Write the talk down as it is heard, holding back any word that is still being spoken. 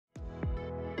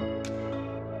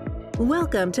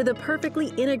Welcome to the Perfectly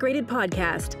Integrated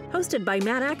Podcast, hosted by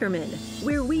Matt Ackermann,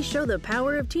 where we show the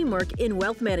power of teamwork in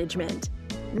wealth management.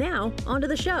 Now, on to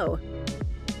the show.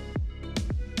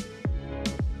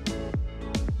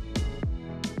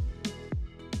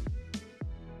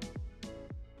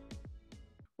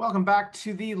 Welcome back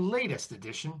to the latest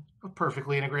edition of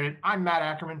Perfectly Integrated. I'm Matt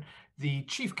Ackermann, the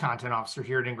Chief Content Officer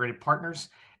here at Integrated Partners,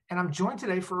 and I'm joined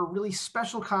today for a really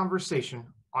special conversation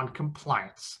on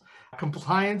compliance.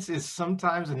 Compliance is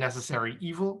sometimes a necessary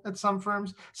evil at some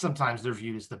firms. Sometimes they're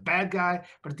viewed as the bad guy.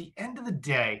 But at the end of the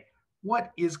day,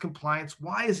 what is compliance?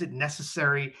 Why is it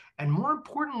necessary? And more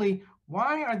importantly,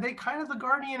 why are they kind of the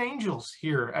guardian angels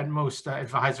here at most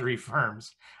advisory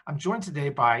firms? I'm joined today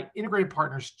by Integrated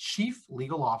Partners Chief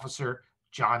Legal Officer,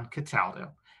 John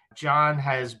Cataldo. John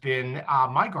has been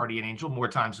my guardian angel more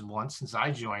times than once since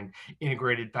I joined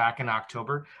Integrated back in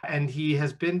October. And he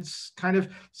has been kind of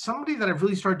somebody that I've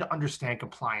really started to understand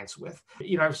compliance with.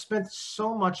 You know, I've spent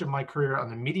so much of my career on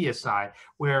the media side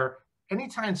where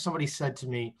anytime somebody said to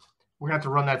me, we're going to have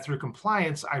to run that through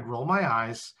compliance, I'd roll my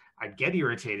eyes, I'd get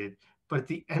irritated. But at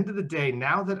the end of the day,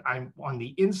 now that I'm on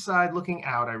the inside looking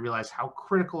out, I realize how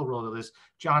critical a role it is.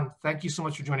 John, thank you so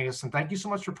much for joining us. And thank you so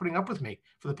much for putting up with me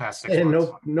for the past 6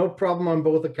 months. No problem on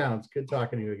both accounts. Good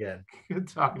talking to you again. Good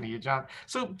talking to you, John.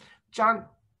 So, John,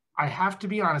 I have to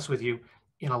be honest with you.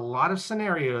 In a lot of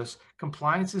scenarios,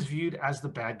 compliance is viewed as the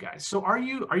bad guys. So are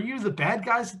you the bad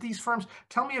guys at these firms?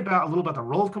 Tell me a little about the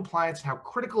role of compliance and how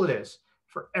critical it is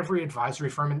for every advisory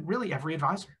firm and really every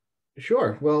advisor.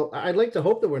 Sure. Well, I'd like to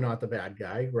hope that we're not the bad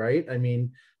guy, right? I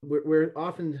mean, we're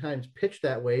oftentimes pitched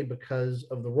that way because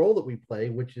of the role that we play,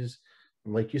 which is,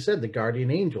 like you said, the guardian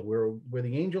angel. We're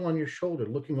the angel on your shoulder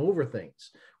looking over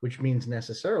things, which means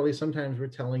necessarily sometimes we're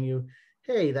telling you,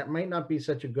 hey, that might not be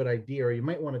such a good idea, or you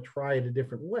might want to try it a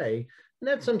different way. And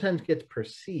that sometimes gets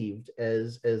perceived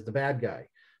as the bad guy.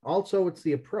 Also, it's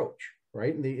the approach,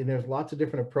 right? And there's lots of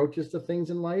different approaches to things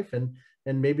in life.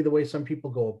 And maybe the way some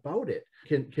people go about it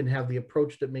can have the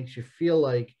approach that makes you feel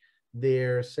like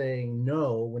they're saying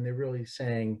no when they're really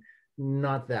saying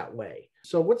not that way.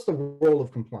 So what's the role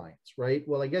of compliance, right?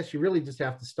 Well, I guess you really just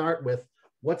have to start with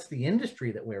what's the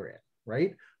industry that we're in,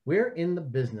 right? We're in the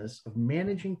business of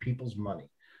managing people's money,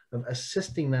 of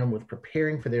assisting them with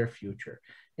preparing for their future.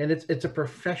 And it's a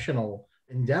professional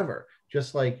endeavor,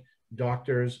 just like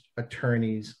doctors,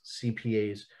 attorneys,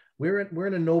 CPAs. We're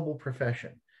in a noble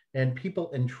profession. And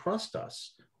people entrust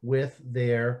us with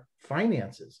their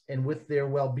finances and with their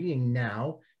well-being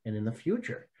now and in the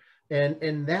future.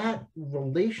 And that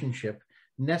relationship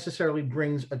necessarily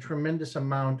brings a tremendous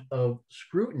amount of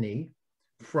scrutiny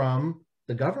from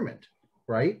the government,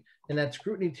 right? And that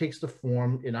scrutiny takes the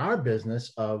form in our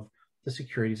business of the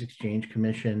Securities Exchange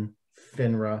Commission,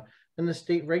 FINRA, and the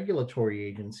state regulatory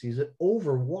agencies that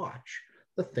overwatch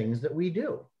the things that we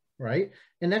do. Right.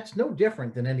 And that's no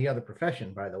different than any other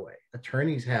profession, by the way.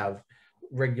 Attorneys have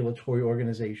regulatory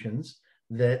organizations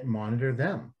that monitor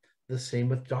them. The same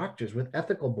with doctors, with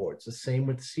ethical boards, the same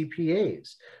with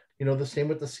CPAs, the same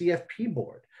with the CFP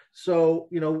board. So,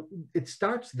 it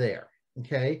starts there.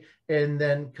 OK. And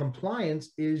then compliance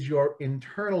is your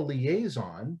internal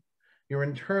liaison, your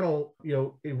internal,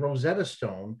 a Rosetta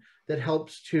Stone that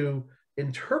helps to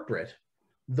interpret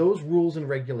those rules and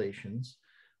regulations,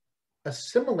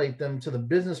 assimilate them to the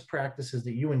business practices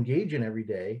that you engage in every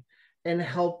day, and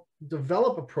help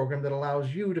develop a program that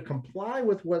allows you to comply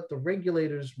with what the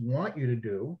regulators want you to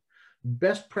do,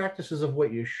 best practices of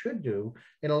what you should do,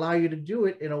 and allow you to do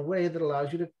it in a way that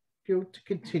allows you to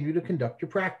continue to conduct your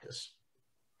practice.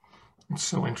 It's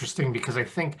so interesting because I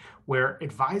think where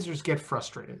advisors get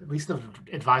frustrated, at least the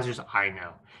advisors I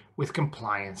know, with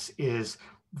compliance is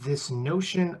this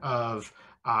notion of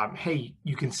hey,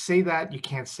 you can say that, you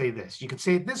can't say this. You can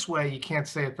say it this way, you can't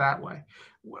say it that way.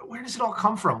 Where does it all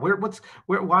come from?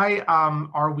 Why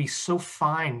are we so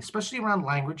fine, especially around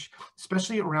language,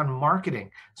 especially around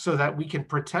marketing, so that we can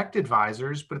protect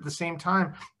advisors, but at the same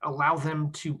time, allow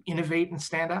them to innovate and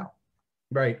stand out?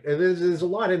 Right. There's a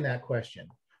lot in that question.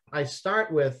 I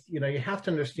start with, you have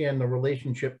to understand the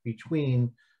relationship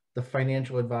between the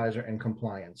financial advisor and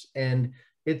compliance. And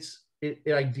it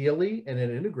ideally, and it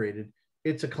integrated,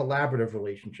 it's a collaborative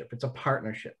relationship. It's a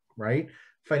partnership, right?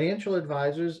 Financial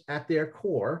advisors at their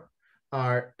core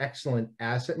are excellent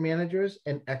asset managers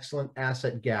and excellent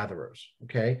asset gatherers,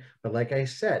 okay? But like I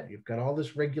said, you've got all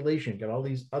this regulation, you've got all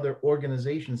these other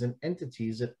organizations and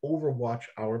entities that overwatch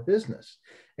our business.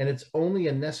 And it's only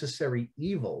a necessary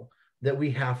evil that we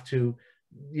have to,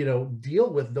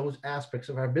 deal with those aspects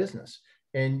of our business.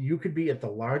 And you could be at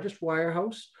the largest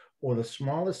wirehouse or the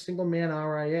smallest single man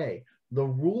RIA. the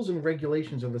rules and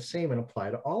regulations are the same and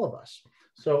apply to all of us.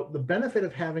 So the benefit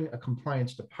of having a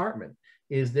compliance department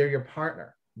is they're your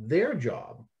partner. Their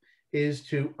job is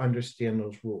to understand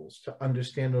those rules, to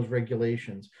understand those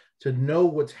regulations, to know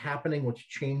what's happening, what's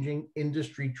changing,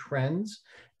 industry trends,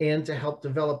 and to help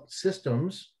develop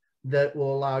systems that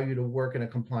will allow you to work in a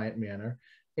compliant manner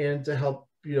and to help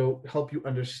you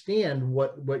understand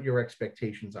what your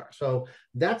expectations are. So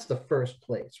that's the first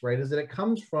place, right? Is that it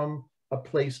comes from a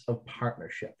place of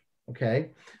partnership.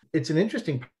 Okay. It's an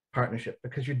interesting partnership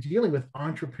because you're dealing with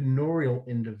entrepreneurial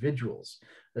individuals,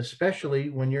 especially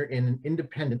when you're in an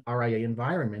independent RIA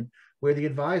environment where the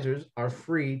advisors are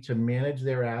free to manage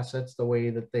their assets the way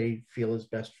that they feel is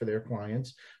best for their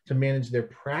clients, to manage their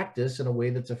practice in a way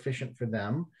that's efficient for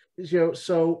them.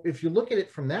 So if you look at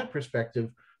it from that perspective,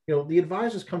 the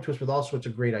advisors come to us with all sorts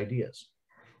of great ideas,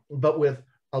 but with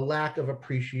a lack of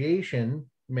appreciation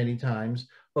many times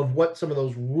of what some of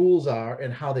those rules are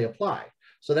and how they apply.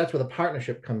 So that's where the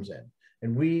partnership comes in.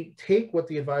 And we take what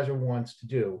the advisor wants to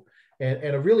do.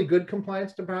 And a really good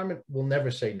compliance department will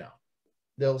never say no.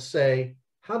 They'll say,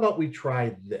 how about we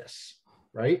try this,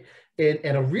 right?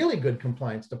 And a really good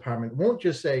compliance department won't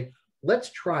just say,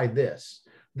 let's try this.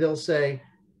 They'll say,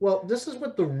 well, this is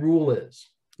what the rule is.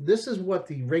 This is what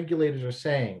the regulators are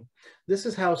saying. This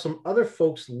is how some other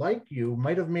folks like you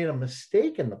might have made a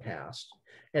mistake in the past,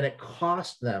 and it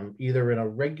cost them either in a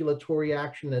regulatory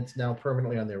action that's now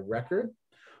permanently on their record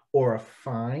or a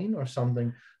fine or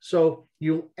something. So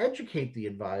you educate the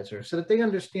advisor so that they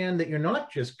understand that you're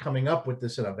not just coming up with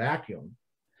this in a vacuum,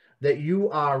 that you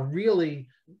are really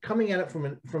coming at it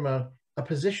from a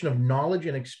position of knowledge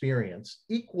and experience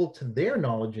equal to their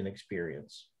knowledge and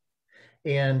experience.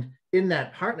 And in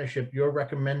that partnership, you're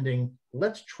recommending,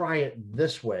 let's try it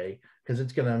this way because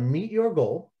it's going to meet your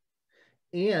goal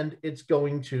and it's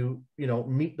going to,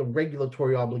 meet the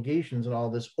regulatory obligations and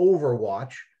all this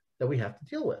overwatch that we have to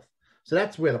deal with. So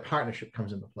that's where the partnership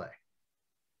comes into play.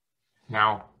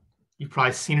 Now, you've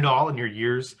probably seen it all in your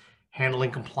years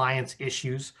handling compliance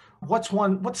issues. What's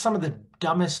some of the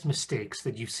dumbest mistakes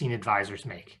that you've seen advisors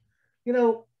make?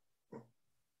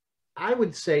 I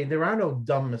would say there are no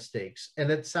dumb mistakes.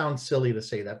 And it sounds silly to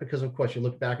say that because, of course, you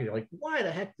look back and you're like, why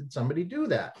the heck did somebody do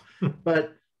that?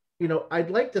 But, I'd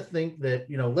like to think that,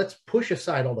 let's push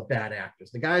aside all the bad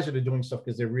actors, the guys that are doing stuff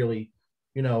because they're really,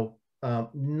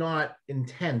 not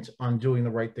intent on doing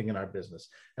the right thing in our business.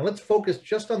 And let's focus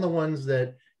just on the ones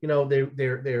that,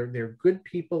 they're good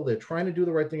people. They're trying to do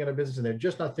the right thing in our business and they're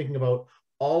just not thinking about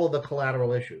all of the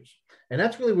collateral issues. And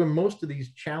that's really where most of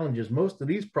these challenges, most of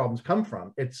these problems come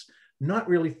from. It's not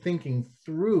really thinking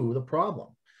through the problem,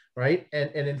 right? And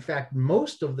in fact,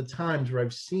 most of the times where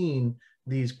I've seen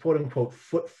these quote unquote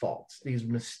foot faults, these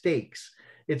mistakes,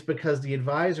 it's because the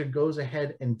advisor goes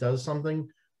ahead and does something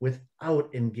without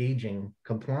engaging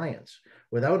compliance,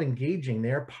 without engaging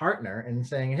their partner and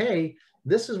saying, hey,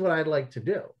 this is what I'd like to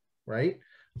do, right?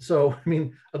 So,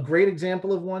 a great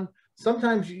example of one,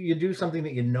 sometimes you do something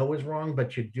that you know is wrong,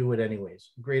 but you do it anyways.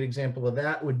 A great example of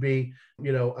that would be,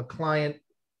 a client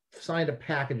signed a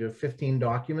package of 15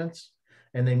 documents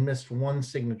and they missed one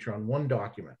signature on one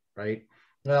document, right?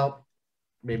 Well,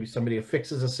 maybe somebody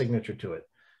affixes a signature to it.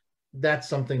 That's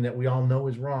something that we all know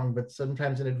is wrong, but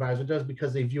sometimes an advisor does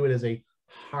because they view it as a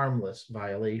harmless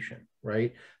violation,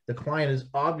 right? The client is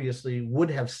obviously would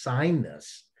have signed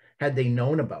this had they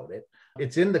known about it.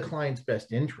 It's in the client's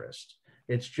best interest.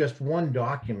 It's just one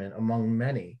document among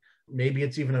many. Maybe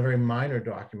it's even a very minor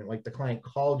document, like the client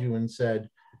called you and said,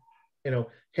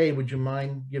 hey, would you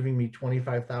mind giving me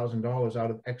 $25,000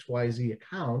 out of XYZ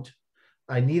account?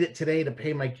 I need it today to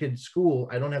pay my kid's school.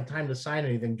 I don't have time to sign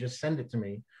anything. Just send it to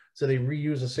me. So they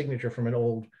reuse a signature from an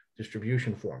old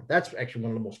distribution form. That's actually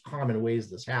one of the most common ways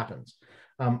this happens.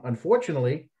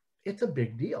 Unfortunately, it's a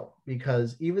big deal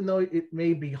because even though it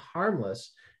may be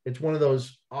harmless, it's one of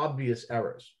those obvious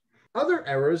errors. Other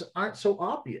errors aren't so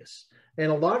obvious.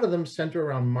 And a lot of them center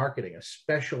around marketing,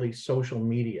 especially social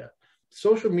media.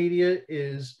 Social media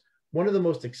is one of the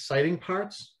most exciting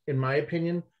parts, in my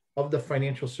opinion, of the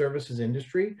financial services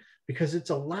industry because it's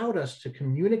allowed us to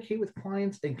communicate with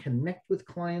clients and connect with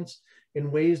clients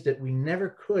in ways that we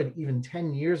never could even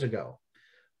 10 years ago.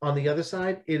 On the other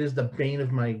side, it is the bane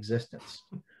of my existence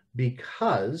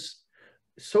because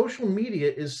social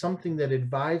media is something that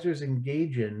advisors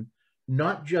engage in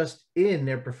not just in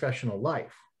their professional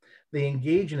life, they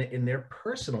engage in it in their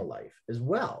personal life as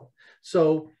well.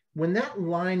 So when that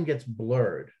line gets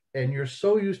blurred and you're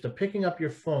so used to picking up your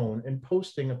phone and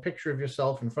posting a picture of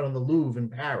yourself in front of the Louvre in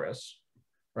Paris,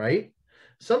 right?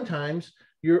 Sometimes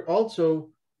you're also,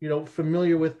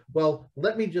 familiar with, well,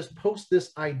 let me just post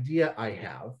this idea I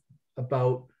have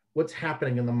about what's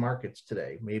happening in the markets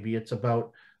today. Maybe it's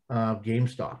about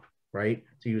GameStop, right?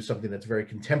 To use something that's very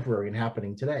contemporary and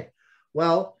happening today.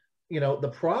 Well,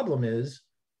 the problem is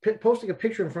posting a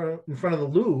picture in front of the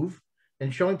Louvre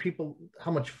and showing people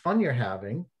how much fun you're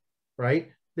having,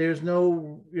 right? There's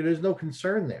no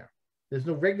concern there. There's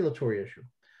no regulatory issue.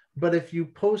 But if you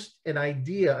post an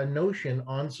idea, a notion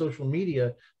on social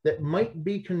media that might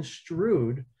be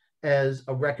construed as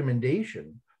a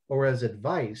recommendation or as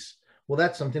advice, well,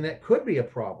 that's something that could be a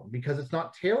problem because it's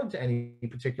not tailored to any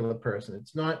particular person.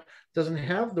 Doesn't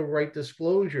have the right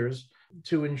disclosures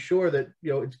to ensure that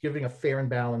it's giving a fair and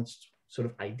balanced sort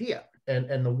of idea.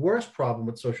 And the worst problem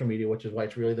with social media, which is why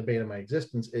it's really the bane of my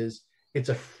existence, is it's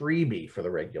a freebie for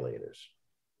the regulators,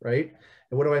 right?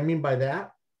 And what do I mean by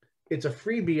that? It's a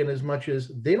freebie in as much as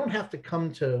they don't have to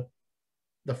come to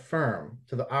the firm,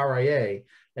 to the RIA,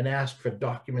 and ask for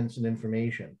documents and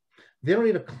information. They don't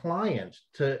need a client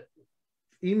to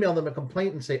email them a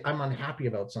complaint and say, I'm unhappy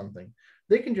about something.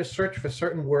 They can just search for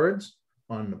certain words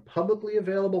on the publicly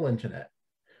available internet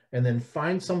and then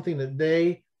find something that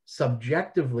they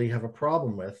subjectively have a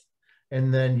problem with,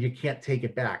 and then you can't take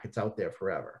it back. It's out there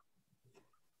forever.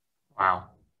 Wow.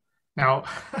 Now,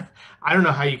 I don't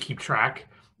know how you keep track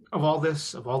of all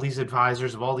this, of all these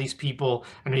advisors, of all these people.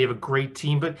 I know you have a great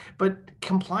team, but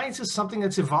compliance is something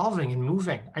that's evolving and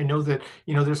moving. I know that,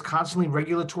 there's constantly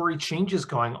regulatory changes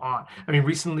going on. I mean,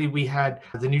 recently we had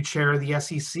the new chair of the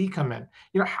SEC come in.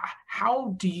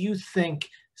 How do you think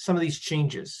some of these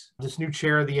changes, this new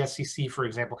chair of the SEC, for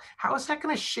example, how is that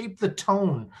going to shape the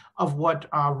tone of what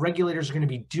regulators are going to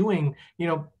be doing,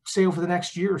 say over the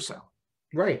next year or so?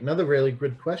 Right. Another really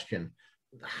good question.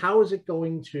 How is it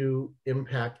going to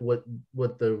impact what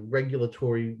the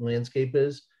regulatory landscape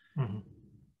is? Mm-hmm.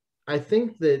 I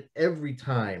think that every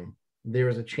time there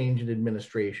is a change in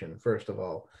administration, first of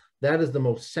all, that is the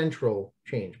most central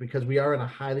change because we are in a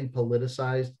highly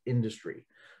politicized industry.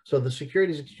 So the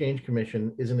Securities Exchange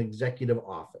Commission is an executive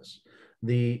office.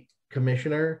 The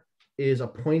commissioner is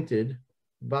appointed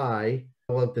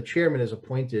the chairman is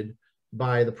appointed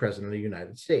by the President of the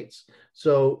United States.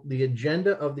 So the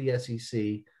agenda of the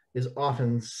SEC is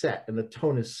often set and the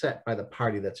tone is set by the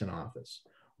party that's in office.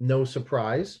 No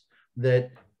surprise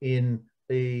that in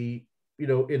an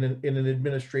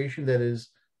administration that is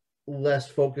less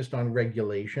focused on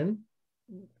regulation,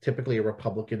 typically a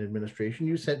Republican administration,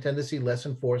 you tend to see less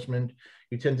enforcement,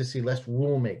 you tend to see less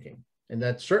rulemaking. And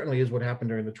that certainly is what happened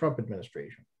during the Trump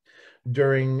administration.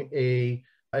 During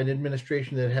an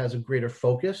administration that has a greater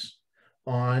focus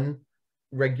on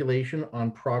regulation, on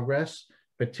progress,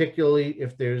 particularly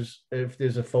if there's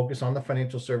a focus on the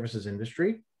financial services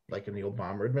industry, like in the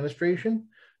Obama administration,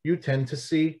 you tend to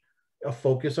see a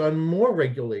focus on more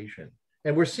regulation.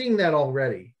 And we're seeing that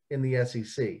already in the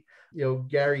SEC.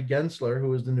 Gary Gensler,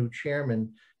 who is the new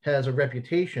chairman, has a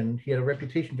reputation. He had a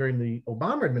reputation during the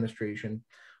Obama administration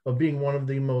of being one of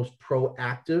the most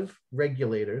proactive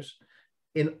regulators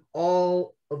in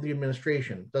all of the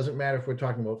administration. Doesn't matter if we're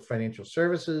talking about financial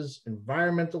services,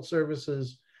 environmental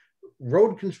services,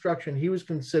 road construction. He was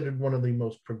considered one of the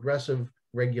most progressive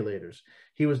regulators.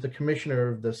 He was the commissioner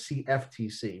of the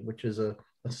CFTC, which is a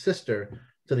sister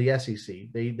to the SEC.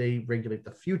 They regulate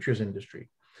the futures industry.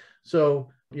 So,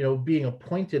 being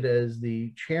appointed as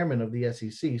the chairman of the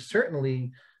SEC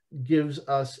certainly gives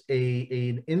us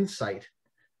an insight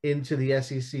into the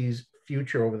SEC's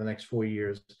future over the next 4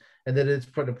 years, and that it's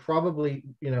going to probably,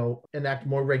 enact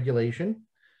more regulation,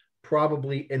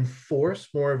 probably enforce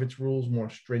more of its rules more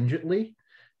stringently,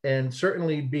 and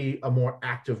certainly be a more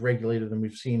active regulator than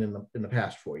we've seen in the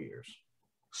past 4 years.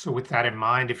 So with that in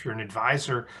mind, if you're an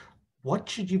advisor, what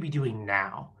should you be doing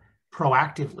now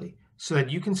proactively so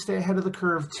that you can stay ahead of the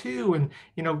curve too and,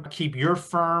 keep your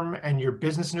firm and your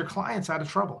business and your clients out of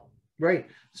trouble? Right.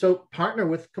 So partner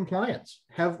with compliance,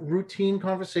 have routine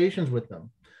conversations with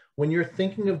them. When you're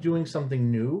thinking of doing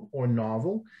something new or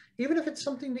novel, even if it's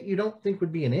something that you don't think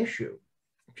would be an issue,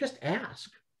 just ask,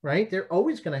 right? They're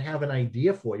always going to have an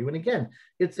idea for you. And again,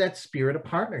 it's that spirit of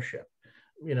partnership.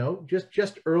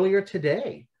 Just earlier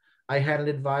today, I had an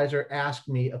advisor ask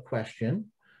me a question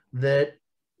that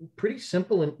pretty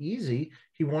simple and easy.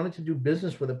 He wanted to do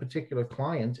business with a particular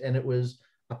client, and it was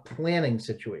a planning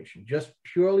situation, just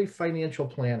purely financial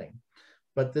planning.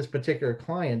 But this particular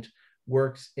client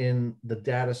works in the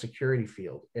data security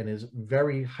field and is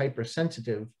very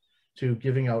hypersensitive to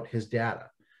giving out his data.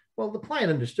 Well, the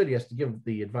client understood he has to give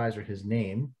the advisor his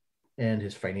name and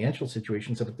his financial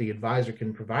situation so that the advisor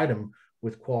can provide him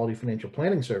with quality financial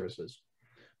planning services.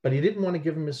 But he didn't want to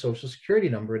give him his social security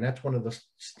number, and that's one of the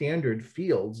standard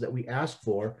fields that we ask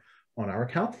for on our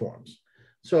account forms.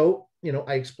 So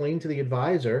I explained to the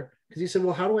advisor, because he said,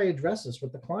 well, how do I address this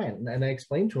with the client? And I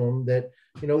explained to him that,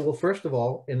 well, first of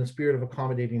all, in the spirit of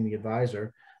accommodating the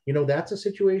advisor, that's a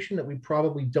situation that we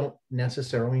probably don't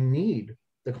necessarily need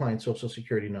the client's social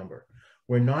security number.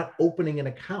 We're not opening an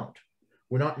account.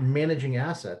 We're not managing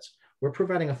assets. We're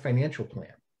providing a financial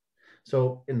plan.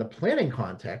 So in the planning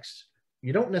context,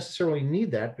 you don't necessarily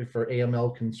need that for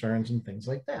AML concerns and things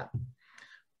like that.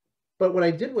 But what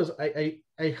I did was I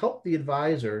helped the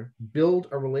advisor build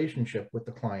a relationship with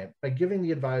the client by giving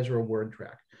the advisor a word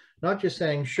track, not just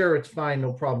saying, sure, it's fine,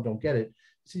 no problem, don't get it.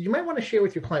 So you might want to share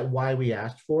with your client why we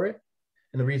asked for it.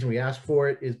 And the reason we asked for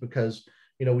it is because,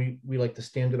 we like to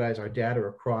standardize our data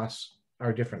across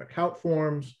our different account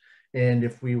forms. And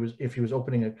if he was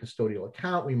opening a custodial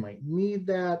account, we might need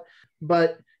that.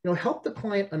 But, help the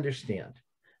client understand.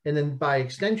 And then by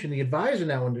extension, the advisor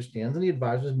now understands, and the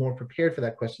advisor is more prepared for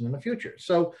that question in the future.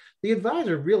 So the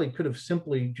advisor really could have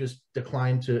simply just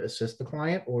declined to assist the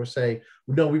client or say,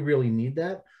 no, we really need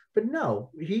that. But no,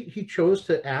 he chose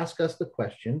to ask us the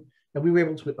question, and we were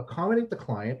able to accommodate the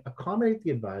client, accommodate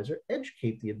the advisor,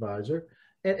 educate the advisor,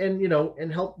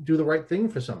 and help do the right thing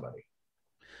for somebody.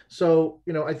 So,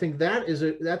 I think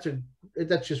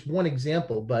that's just one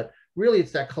example, but really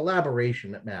it's that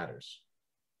collaboration that matters.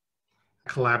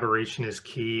 Collaboration is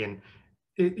key. And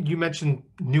you mentioned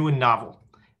new and novel,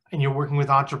 and you're working with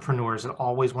entrepreneurs that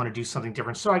always want to do something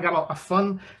different. So I got a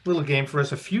fun little game for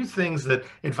us, a few things that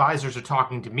advisors are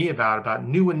talking to me about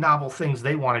new and novel things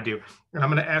they want to do. And I'm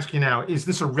going to ask you now, is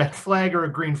this a red flag or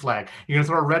a green flag? You're going to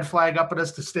throw a red flag up at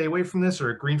us to stay away from this,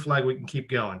 or a green flag we can keep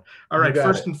going? All right,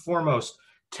 first and foremost,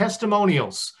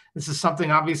 testimonials. This is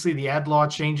something, obviously, the ad law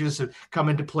changes have come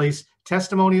into place.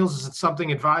 Testimonials, is it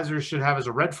something advisors should have as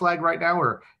a red flag right now,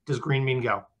 or does green mean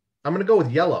go? I'm going to go with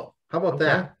yellow. How about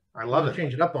that? I love it.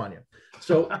 Change it up on you.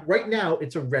 So right now,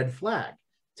 it's a red flag.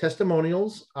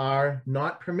 Testimonials are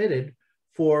not permitted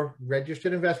for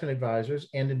registered investment advisors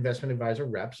and investment advisor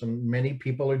reps, and many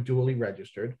people are dually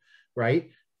registered, right?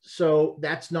 So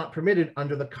that's not permitted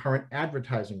under the current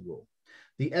advertising rule.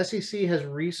 The SEC has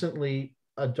recently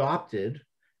adopted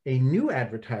a new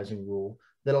advertising rule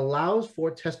that allows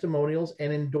for testimonials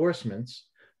and endorsements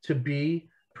to be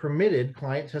permitted,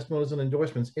 client testimonials and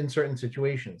endorsements, in certain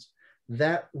situations.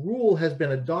 That rule has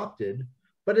been adopted,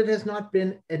 but it has not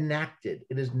been enacted.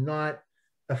 It is not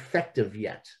effective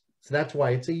yet. So that's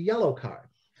why it's a yellow card.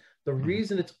 The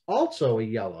reason it's also a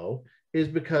yellow is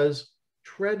because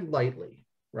tread lightly,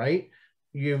 right?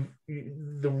 The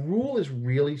rule is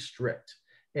really strict,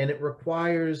 and it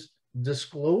requires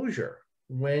disclosure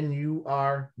when you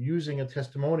are using a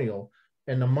testimonial.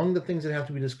 And among the things that have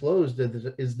to be disclosed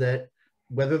is that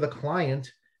whether the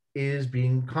client is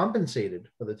being compensated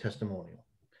for the testimonial,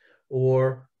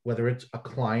 or whether it's a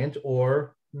client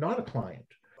or not a client,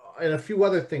 and a few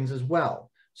other things as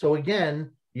well. So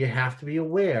again, you have to be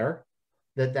aware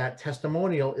that that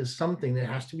testimonial is something that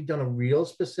has to be done a real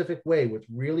specific way with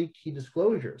really key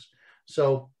disclosures.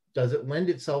 So does it lend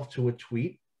itself to a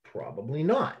tweet? Probably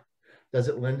not. Does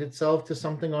it lend itself to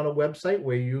something on a website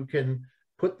where you can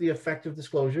put the effective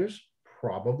disclosures?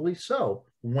 Probably so,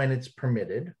 when it's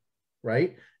permitted,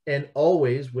 right? And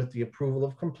always with the approval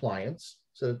of compliance,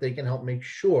 so that they can help make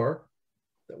sure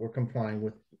that we're complying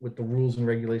with the rules and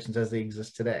regulations as they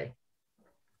exist today.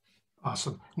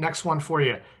 Awesome. Next one for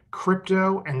you,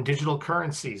 crypto and digital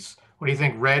currencies. What do you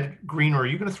think, red, green, or are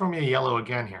you going to throw me a yellow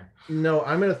again here? No,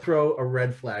 I'm going to throw a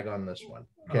red flag on this one,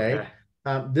 okay?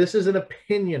 This is an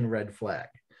opinion red flag,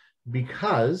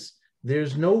 because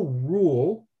there's no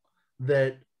rule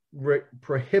that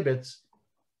prohibits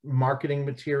marketing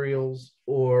materials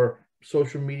or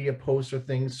social media posts or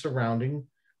things surrounding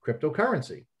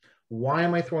cryptocurrency. Why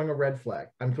am I throwing a red flag?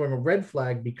 I'm throwing a red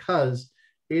flag because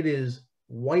it is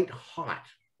white hot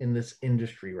in this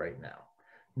industry right now.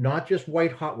 Not just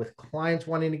white hot with clients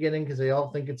wanting to get in because they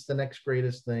all think it's the next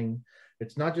greatest thing.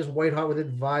 It's not just white hot with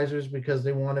advisors because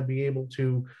they want to be able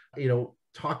to,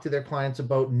 talk to their clients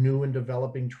about new and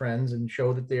developing trends and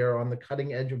show that they are on the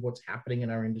cutting edge of what's happening in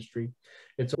our industry.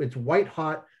 It's white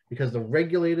hot because the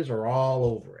regulators are all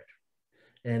over it,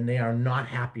 and they are not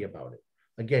happy about it.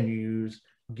 Again, you use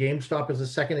GameStop as a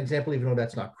second example, even though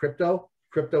that's not crypto.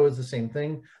 Crypto is the same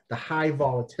thing. The high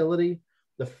volatility,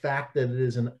 the fact that it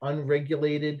is an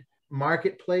unregulated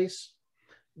marketplace,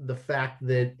 the fact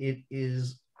that it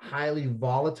is highly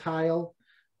volatile.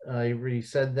 I already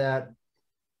said that,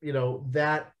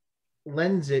 that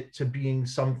lends it to being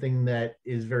something that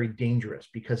is very dangerous,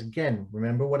 because again,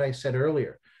 remember what I said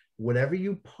earlier, whatever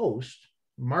you post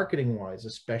marketing wise,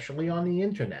 especially on the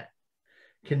internet,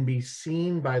 can be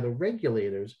seen by the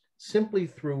regulators simply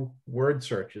through word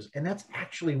searches. And that's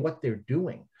actually what they're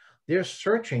doing. They're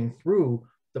searching through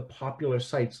the popular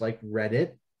sites like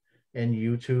Reddit and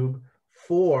YouTube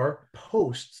for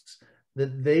posts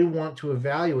that they want to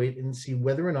evaluate and see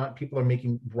whether or not people are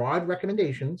making broad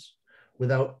recommendations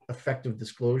without effective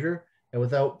disclosure and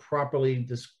without properly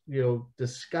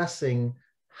discussing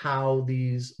how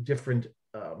these different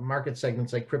market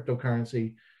segments like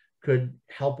cryptocurrency could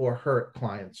help or hurt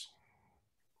clients.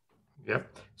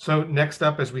 Yep. So next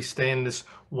up, as we stay in this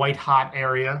white hot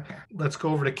area, let's go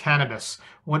over to cannabis.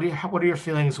 What are your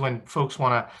feelings when folks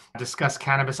want to discuss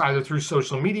cannabis either through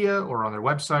social media or on their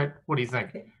website? What do you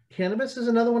think? Cannabis is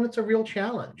another one that's a real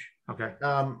challenge. Okay.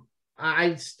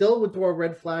 I still would throw a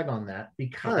red flag on that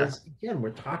because, again,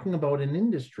 we're talking about an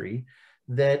industry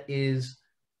that is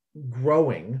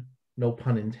growing, no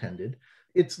pun intended.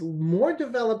 It's more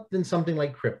developed than something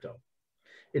like crypto.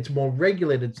 It's more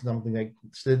regulated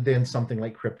than something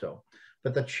like crypto.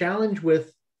 But the challenge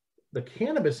with the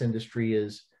cannabis industry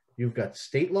is you've got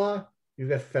state law, you've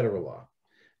got federal law.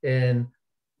 And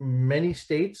many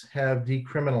states have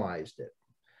decriminalized it.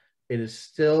 It is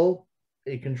still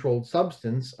a controlled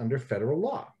substance under federal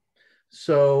law.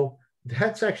 So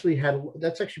that's actually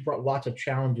brought lots of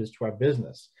challenges to our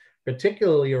business,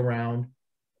 particularly around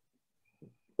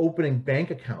opening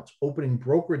bank accounts, opening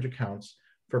brokerage accounts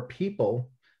for people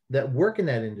that work in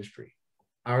that industry.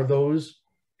 Are those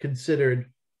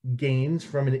considered gains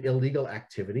from an illegal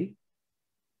activity?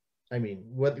 I mean,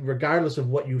 regardless of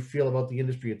what you feel about the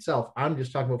industry itself, I'm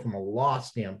just talking about from a law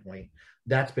standpoint,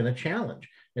 that's been a challenge.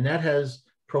 And that has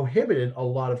prohibited a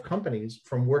lot of companies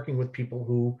from working with people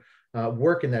who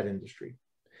work in that industry.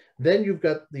 Then you've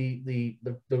got the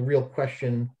real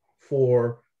question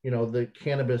for, the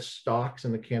cannabis stocks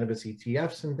and the cannabis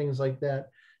ETFs and things like that,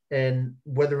 and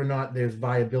whether or not there's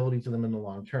viability to them in the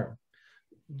long term.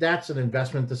 That's an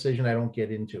investment decision I don't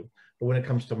get into. But when it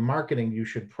comes to marketing, you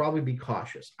should probably be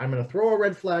cautious. I'm going to throw a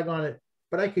red flag on it,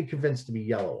 but I could convince to be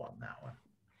yellow on that one.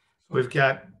 We've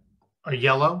got a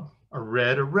yellow, a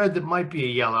red that might be a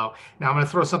yellow. Now I'm going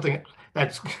to throw something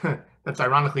that's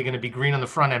ironically going to be green on the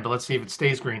front end, but let's see if it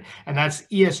stays green. And that's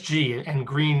ESG and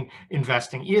green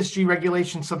investing. ESG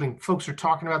regulation, something folks are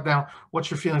talking about now.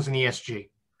 What's your feelings on ESG?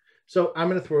 So I'm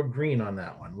going to throw green on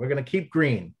that one. We're going to keep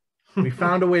green. We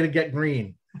found a way to get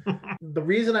green. The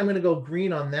reason I'm going to go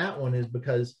green on that one is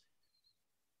because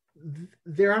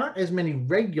there aren't as many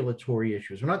regulatory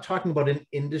issues. We're not talking about an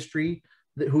industry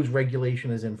whose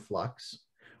regulation is in flux.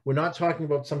 We're not talking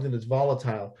about something that's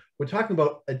volatile. We're talking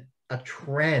about a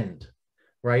trend,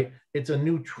 right? It's a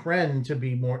new trend to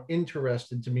be more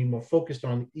interested, to be more focused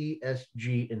on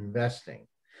ESG investing.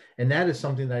 And that is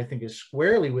something that I think is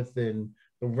squarely within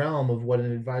the realm of what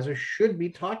an advisor should be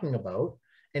talking about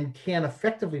and can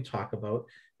effectively talk about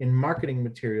in marketing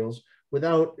materials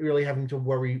without really having to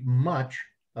worry much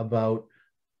about,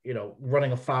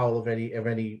 running afoul of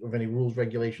any rules,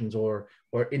 regulations, or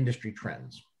industry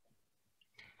trends.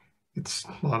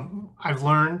 I've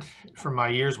learned from my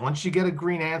years, once you get a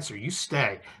green answer, you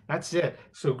stay. That's it.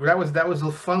 So that was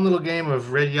a fun little game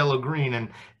of red, yellow, green. And,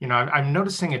 I'm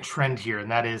noticing a trend here, and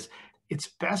that is it's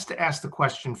best to ask the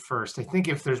question first. I think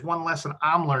if there's one lesson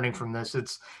I'm learning from this,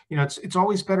 it's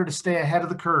always better to stay ahead of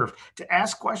the curve, to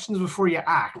ask questions before you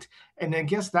act. And I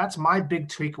guess that's my big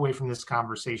takeaway from this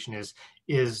conversation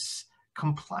is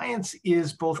compliance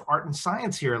is both art and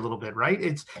science here a little bit,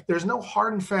 right? There's no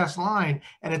hard and fast line,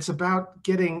 and it's about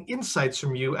getting insights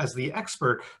from you as the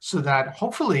expert so that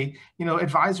hopefully,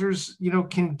 advisors,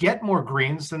 can get more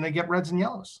greens than they get reds and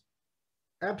yellows.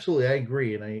 Absolutely, I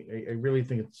agree. And I really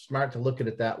think it's smart to look at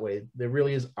it that way. There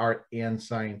really is art and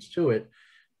science to it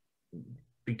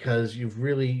because you've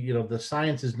really, the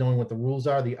science is knowing what the rules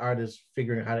are. The art is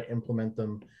figuring out how to implement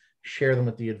them, share them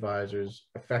with the advisors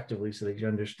effectively so they can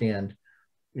understand,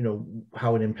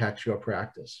 how it impacts your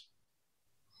practice.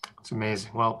 It's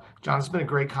amazing. Well, John, it's been a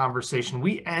great conversation.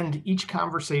 We end each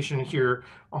conversation here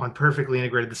on Perfectly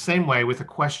Integrated the same way with a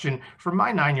question from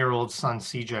my 9-year-old son,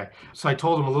 CJ. So I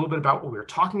told him a little bit about what we were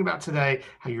talking about today,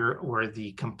 how we're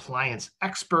the compliance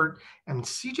expert. And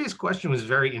CJ's question was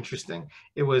very interesting.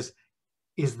 It was,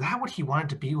 is that what he wanted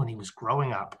to be when he was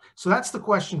growing up? So that's the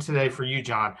question today for you,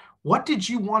 John. What did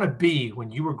you want to be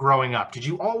when you were growing up? Did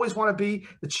you always want to be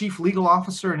the chief legal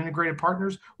officer at Integrated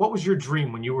Partners? What was your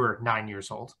dream when you were 9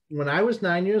 years old? When I was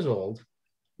 9 years old,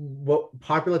 what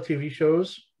popular TV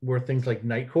shows were things like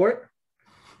Night Court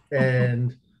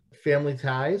and Family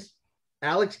Ties.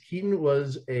 Alex Keaton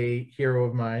was a hero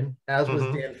of mine, as was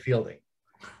Dan Fielding.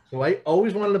 So I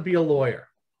always wanted to be a lawyer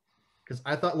because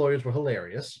I thought lawyers were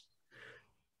hilarious.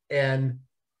 And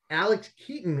Alex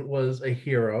Keaton was a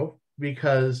hero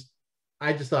because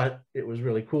I just thought it was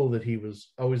really cool that he was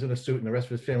always in a suit and the rest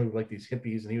of his family were like these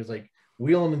hippies, and he was like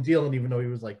wheeling and dealing even though he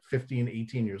was like 15,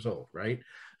 18 years old, right?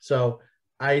 So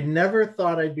I never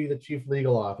thought I'd be the chief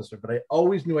legal officer, but I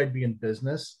always knew I'd be in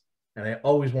business, and I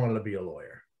always wanted to be a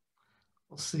lawyer.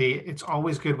 See, it's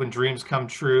always good when dreams come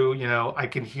true. I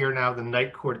can hear now the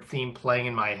Night Court theme playing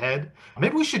in my head.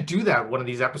 Maybe we should do that one of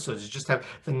these episodes, is just have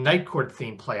the Night Court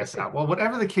theme play us out. Well,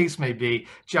 whatever the case may be,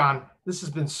 John, this has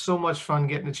been so much fun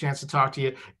getting a chance to talk to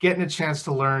you, getting a chance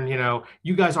to learn,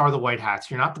 you guys are the white hats.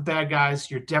 You're not the bad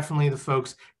guys. You're definitely the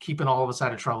folks keeping all of us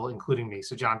out of trouble, including me.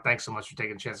 So, John, thanks so much for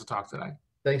taking a chance to talk today.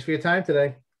 Thanks for your time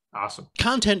today. Awesome.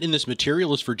 Content in this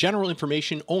material is for general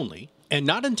information only and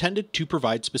not intended to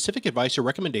provide specific advice or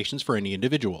recommendations for any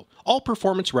individual. All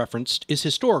performance referenced is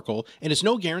historical and is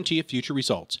no guarantee of future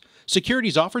results.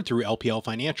 Securities offered through LPL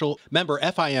Financial, member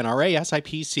FINRA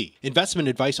SIPC. Investment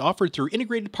advice offered through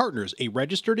Integrated Partners, a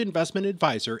registered investment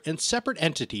advisor and separate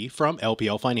entity from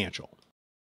LPL Financial.